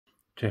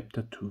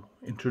Chapter 2.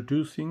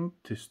 Introducing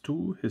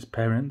Tistou, his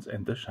parents,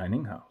 and the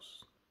shining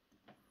house.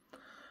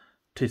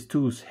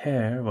 Tistou's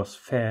hair was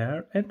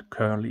fair and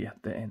curly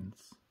at the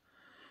ends.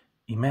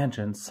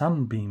 Imagine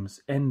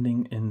sunbeams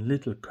ending in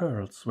little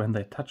curls when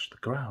they touched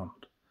the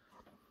ground.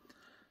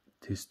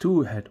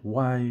 Tistou had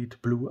wide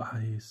blue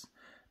eyes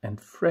and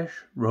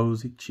fresh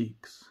rosy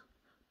cheeks.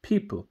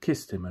 People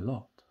kissed him a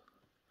lot.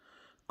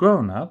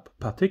 Grown up,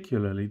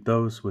 particularly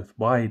those with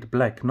wide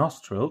black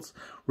nostrils,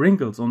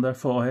 wrinkles on their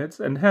foreheads,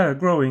 and hair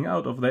growing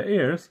out of their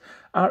ears,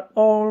 are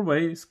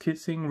always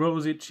kissing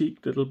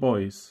rosy-cheeked little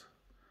boys.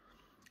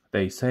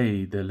 They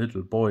say the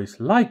little boys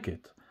like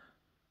it,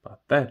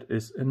 but that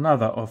is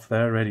another of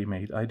their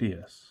ready-made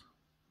ideas.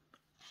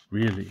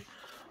 Really,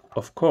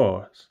 of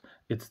course,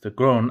 it's the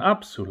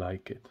grown-ups who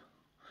like it,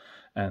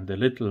 and the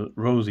little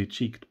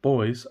rosy-cheeked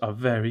boys are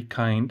very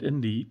kind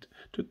indeed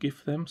to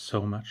give them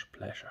so much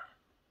pleasure.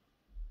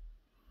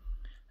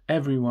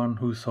 Everyone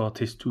who saw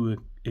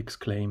Tistou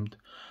exclaimed,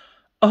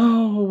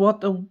 "Oh,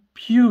 what a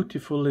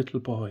beautiful little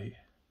boy!"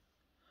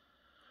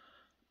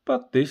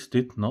 But this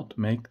did not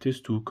make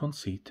Tistou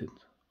conceited.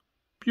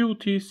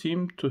 Beauty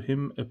seemed to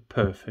him a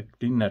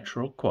perfectly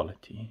natural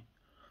quality.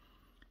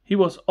 He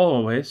was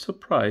always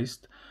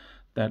surprised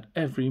that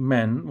every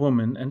man,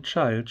 woman, and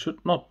child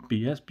should not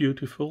be as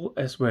beautiful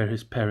as were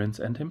his parents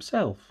and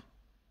himself.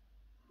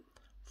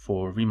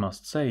 For we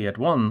must say at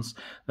once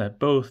that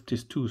both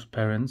Tistou's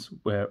parents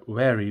were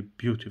very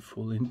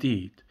beautiful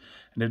indeed,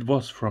 and it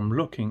was from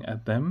looking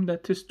at them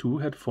that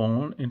Tistou had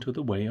fallen into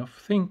the way of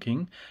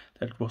thinking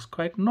that it was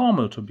quite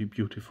normal to be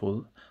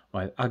beautiful,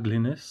 while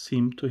ugliness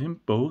seemed to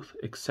him both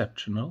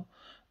exceptional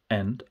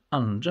and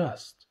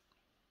unjust.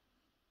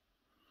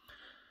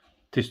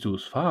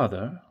 Tistou's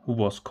father, who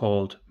was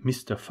called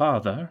Mr.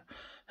 Father,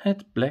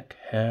 had black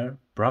hair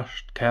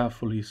brushed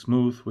carefully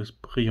smooth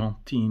with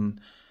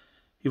brilliantine.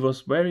 He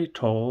was very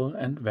tall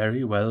and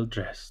very well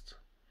dressed.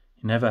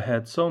 He never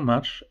had so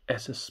much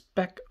as a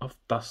speck of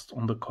dust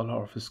on the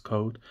collar of his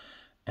coat,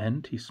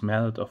 and he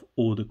smelled of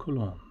eau de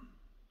cologne.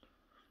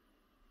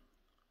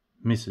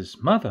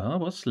 Mrs. Mother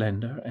was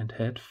slender and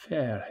had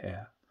fair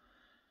hair.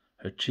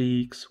 Her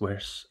cheeks were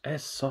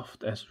as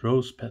soft as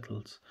rose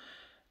petals,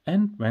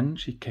 and when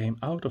she came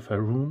out of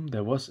her room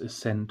there was a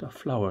scent of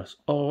flowers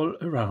all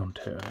around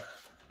her.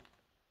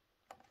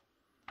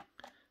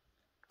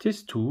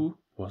 Tistou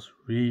was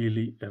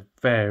really a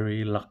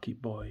very lucky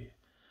boy,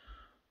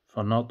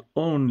 for not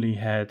only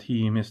had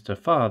he Mr.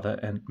 Father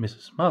and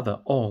Mrs. Mother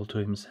all to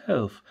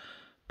himself,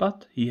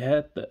 but he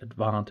had the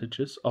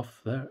advantages of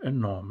their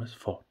enormous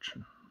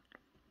fortune.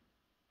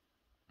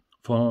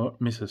 For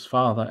Mrs.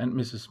 Father and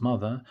Mrs.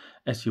 Mother,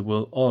 as you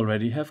will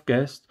already have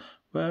guessed,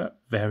 were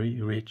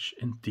very rich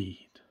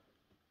indeed.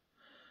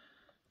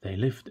 They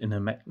lived in a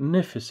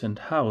magnificent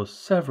house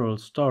several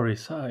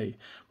stories high,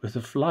 with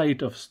a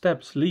flight of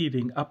steps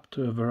leading up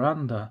to a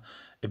veranda,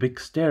 a big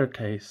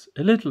staircase,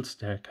 a little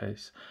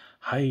staircase,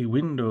 high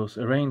windows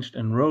arranged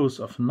in rows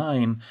of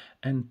 9,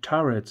 and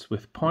turrets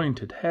with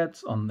pointed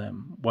heads on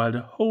them, while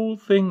the whole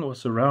thing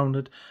was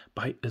surrounded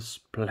by a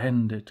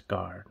splendid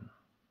garden.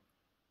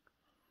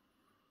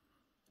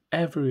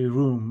 Every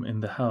room in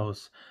the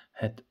house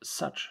had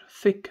such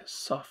thick,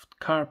 soft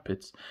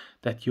carpets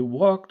that you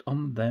walked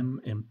on them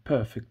in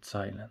perfect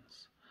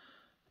silence.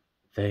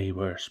 They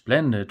were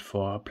splendid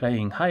for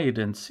playing hide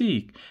and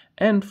seek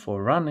and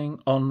for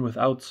running on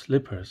without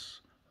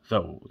slippers,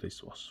 though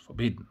this was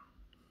forbidden.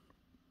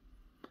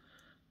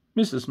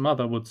 Mrs.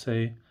 Mother would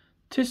say,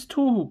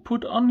 "Tistou,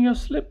 put on your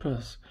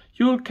slippers,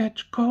 you'll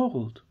catch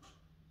cold."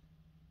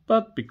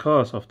 But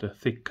because of the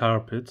thick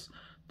carpets,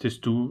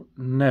 Tistou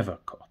never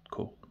caught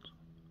cold.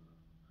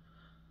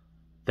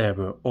 There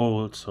were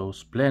also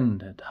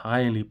splendid,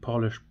 highly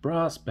polished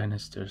brass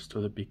banisters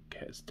to the big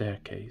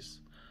staircase.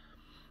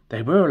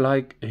 They were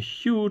like a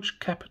huge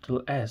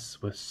capital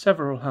S with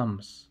several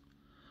humps.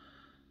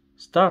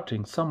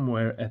 Starting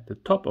somewhere at the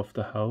top of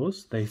the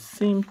house, they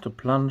seemed to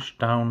plunge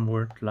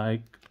downward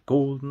like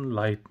golden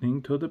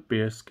lightning to the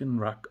bearskin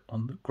rug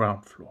on the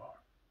ground floor.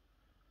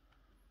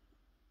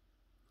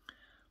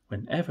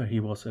 Whenever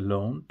he was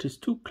alone,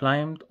 Tistou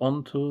climbed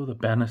onto the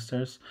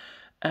banisters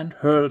and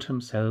hurled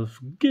himself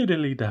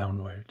giddily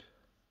downward.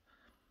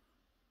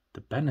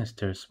 The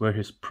banisters were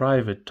his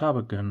private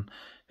toboggan,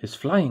 his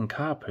flying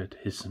carpet,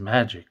 his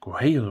magic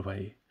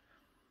railway,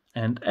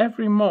 and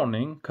every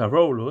morning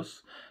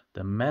Carolus,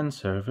 the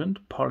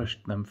manservant,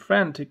 polished them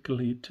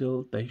frantically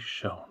till they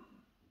shone.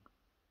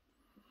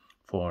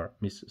 For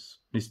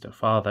Mr.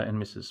 Father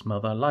and Mrs.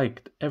 Mother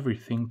liked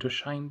everything to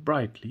shine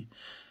brightly,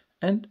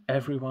 and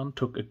everyone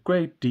took a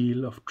great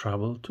deal of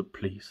trouble to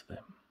please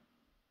them.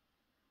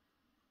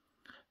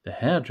 The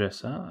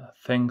hairdresser,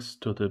 thanks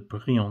to the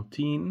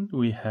brilliantine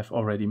we have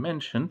already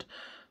mentioned,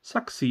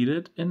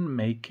 succeeded in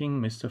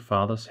making Mr.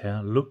 Father's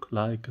hair look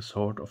like a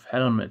sort of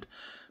helmet,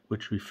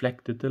 which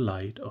reflected the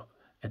light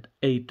at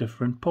 8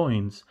 different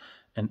points,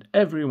 and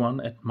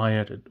everyone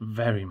admired it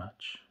very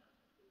much.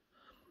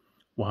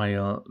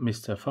 while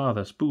Mr.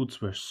 Father's boots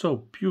were so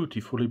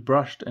beautifully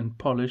brushed and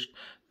polished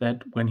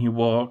that when he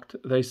walked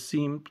they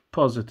seemed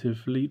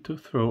positively to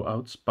throw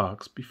out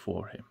sparks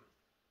before him.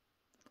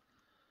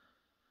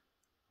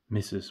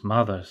 Mrs.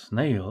 Mother's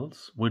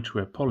nails, which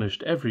were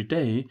polished every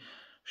day,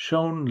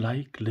 shone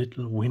like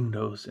little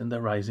windows in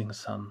the rising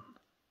sun.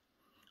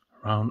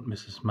 Round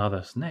Mrs.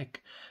 Mother's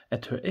neck,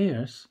 at her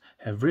ears,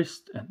 her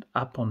wrist, and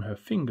up on her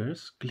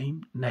fingers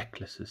gleamed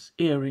necklaces,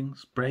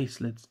 earrings,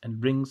 bracelets,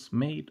 and rings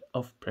made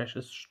of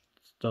precious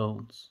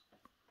stones.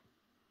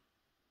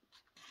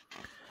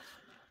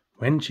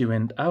 When she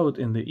went out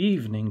in the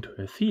evening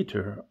to a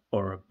theatre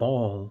or a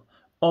ball,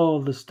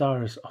 all the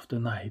stars of the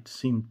night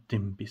seemed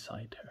dim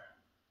beside her.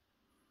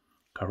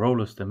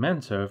 Carolus the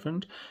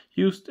manservant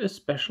used a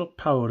special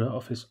powder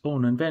of his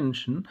own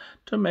invention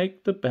to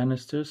make the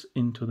banisters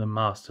into the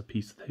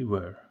masterpiece they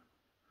were.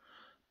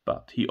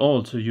 But he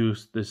also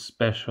used this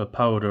special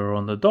powder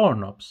on the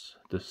doorknobs,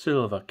 the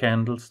silver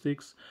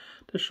candlesticks,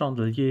 the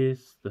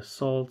chandeliers, the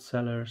salt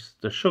cellars,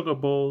 the sugar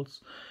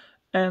bowls,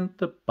 and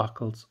the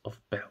buckles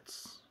of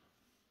bells.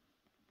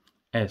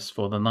 As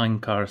for the 9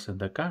 cars in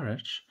the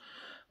garage,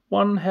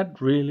 one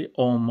had really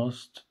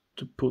almost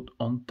to put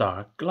on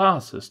dark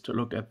glasses to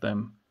look at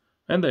them.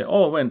 When they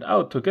all went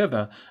out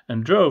together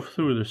and drove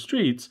through the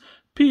streets,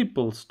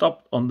 people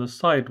stopped on the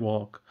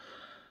sidewalk.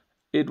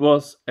 It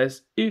was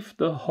as if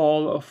the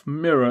Hall of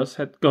Mirrors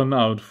had gone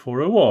out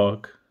for a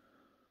walk.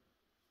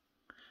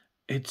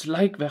 "It's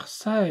like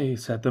Versailles,"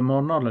 said the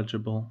more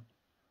knowledgeable.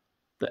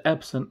 The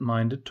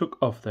absent-minded took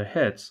off their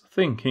hats,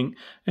 thinking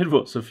it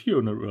was a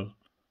funeral.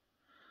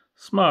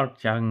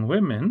 Smart young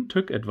women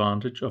took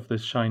advantage of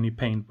this shiny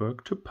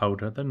paintwork to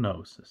powder their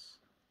noses.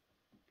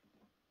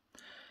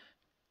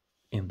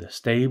 In the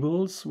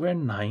stables were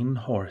 9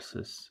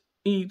 horses,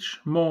 each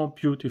more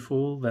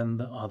beautiful than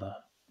the other.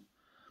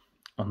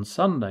 On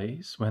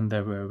Sundays, when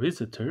there were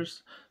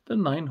visitors, the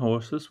 9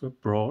 horses were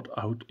brought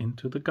out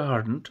into the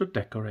garden to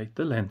decorate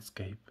the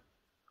landscape.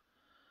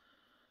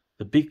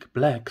 The big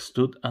black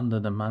stood under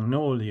the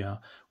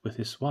magnolia with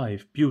his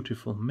wife,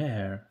 beautiful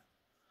mare.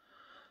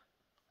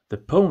 The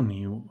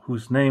pony,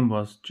 whose name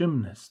was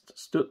Gymnast,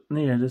 stood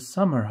near the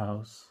summer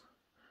house.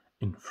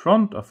 In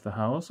front of the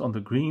house, on the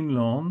green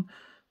lawn,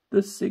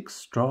 the 6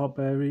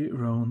 strawberry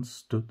roans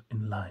stood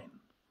in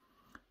line.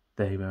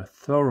 They were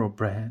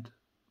thoroughbred,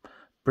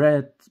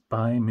 bred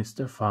by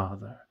Mr.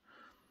 Father,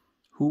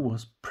 who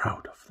was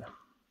proud of them.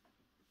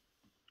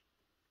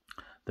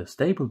 The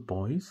stable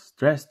boys,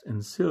 dressed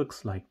in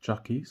silks like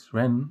jockeys,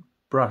 ran,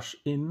 brush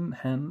in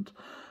hand,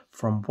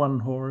 from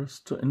one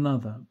horse to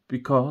another,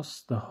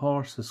 because the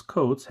horses'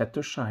 coats had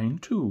to shine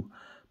too,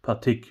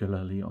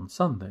 particularly on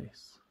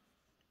Sundays.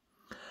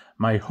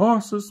 "My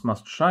horses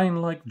must shine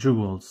like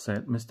jewels,"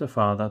 said Mr.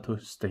 Father to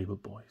his stable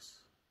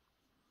boys.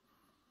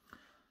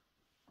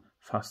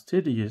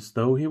 Fastidious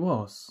though he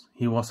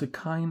was a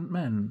kind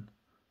man,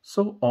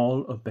 so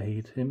all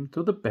obeyed him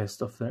to the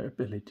best of their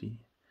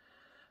ability.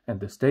 And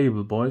the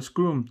stable boys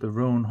groomed the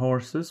roan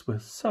horses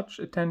with such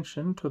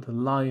attention to the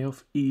lie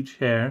of each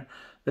hair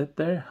that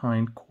their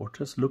hind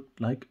quarters looked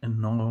like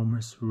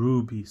enormous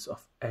rubies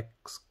of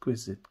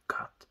exquisite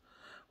cut,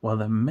 while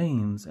their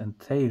manes and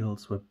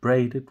tails were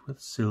braided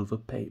with silver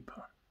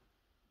paper.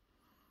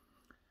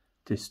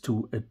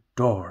 Tistou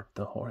adored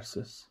the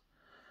horses.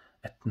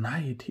 At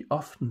night he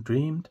often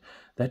dreamed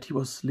that he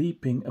was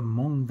sleeping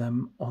among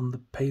them on the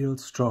pale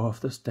straw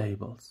of the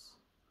stables.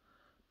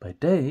 By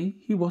day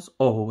he was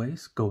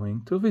always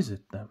going to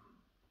visit them.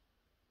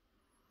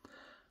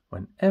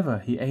 Whenever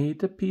he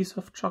ate a piece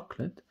of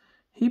chocolate,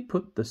 he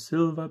put the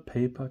silver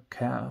paper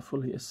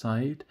carefully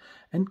aside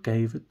and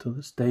gave it to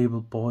the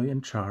stable boy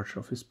in charge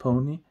of his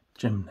pony,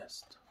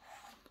 Gymnast.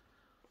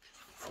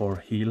 For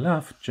he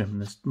loved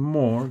Gymnast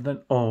more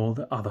than all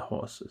the other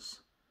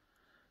horses.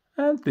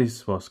 And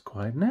this was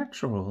quite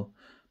natural,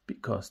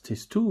 because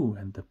Tistou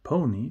and the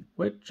pony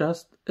were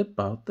just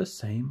about the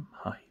same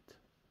height.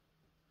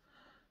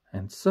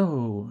 And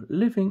so,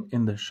 living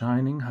in the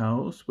shining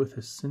house with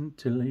his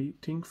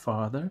scintillating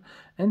father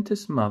and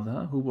his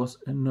mother, who was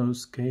a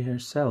nosegay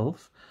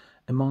herself,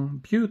 among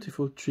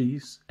beautiful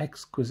trees,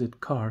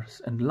 exquisite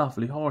cars, and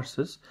lovely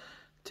horses,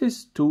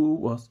 Tistou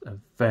was a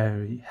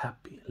very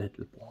happy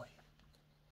little boy.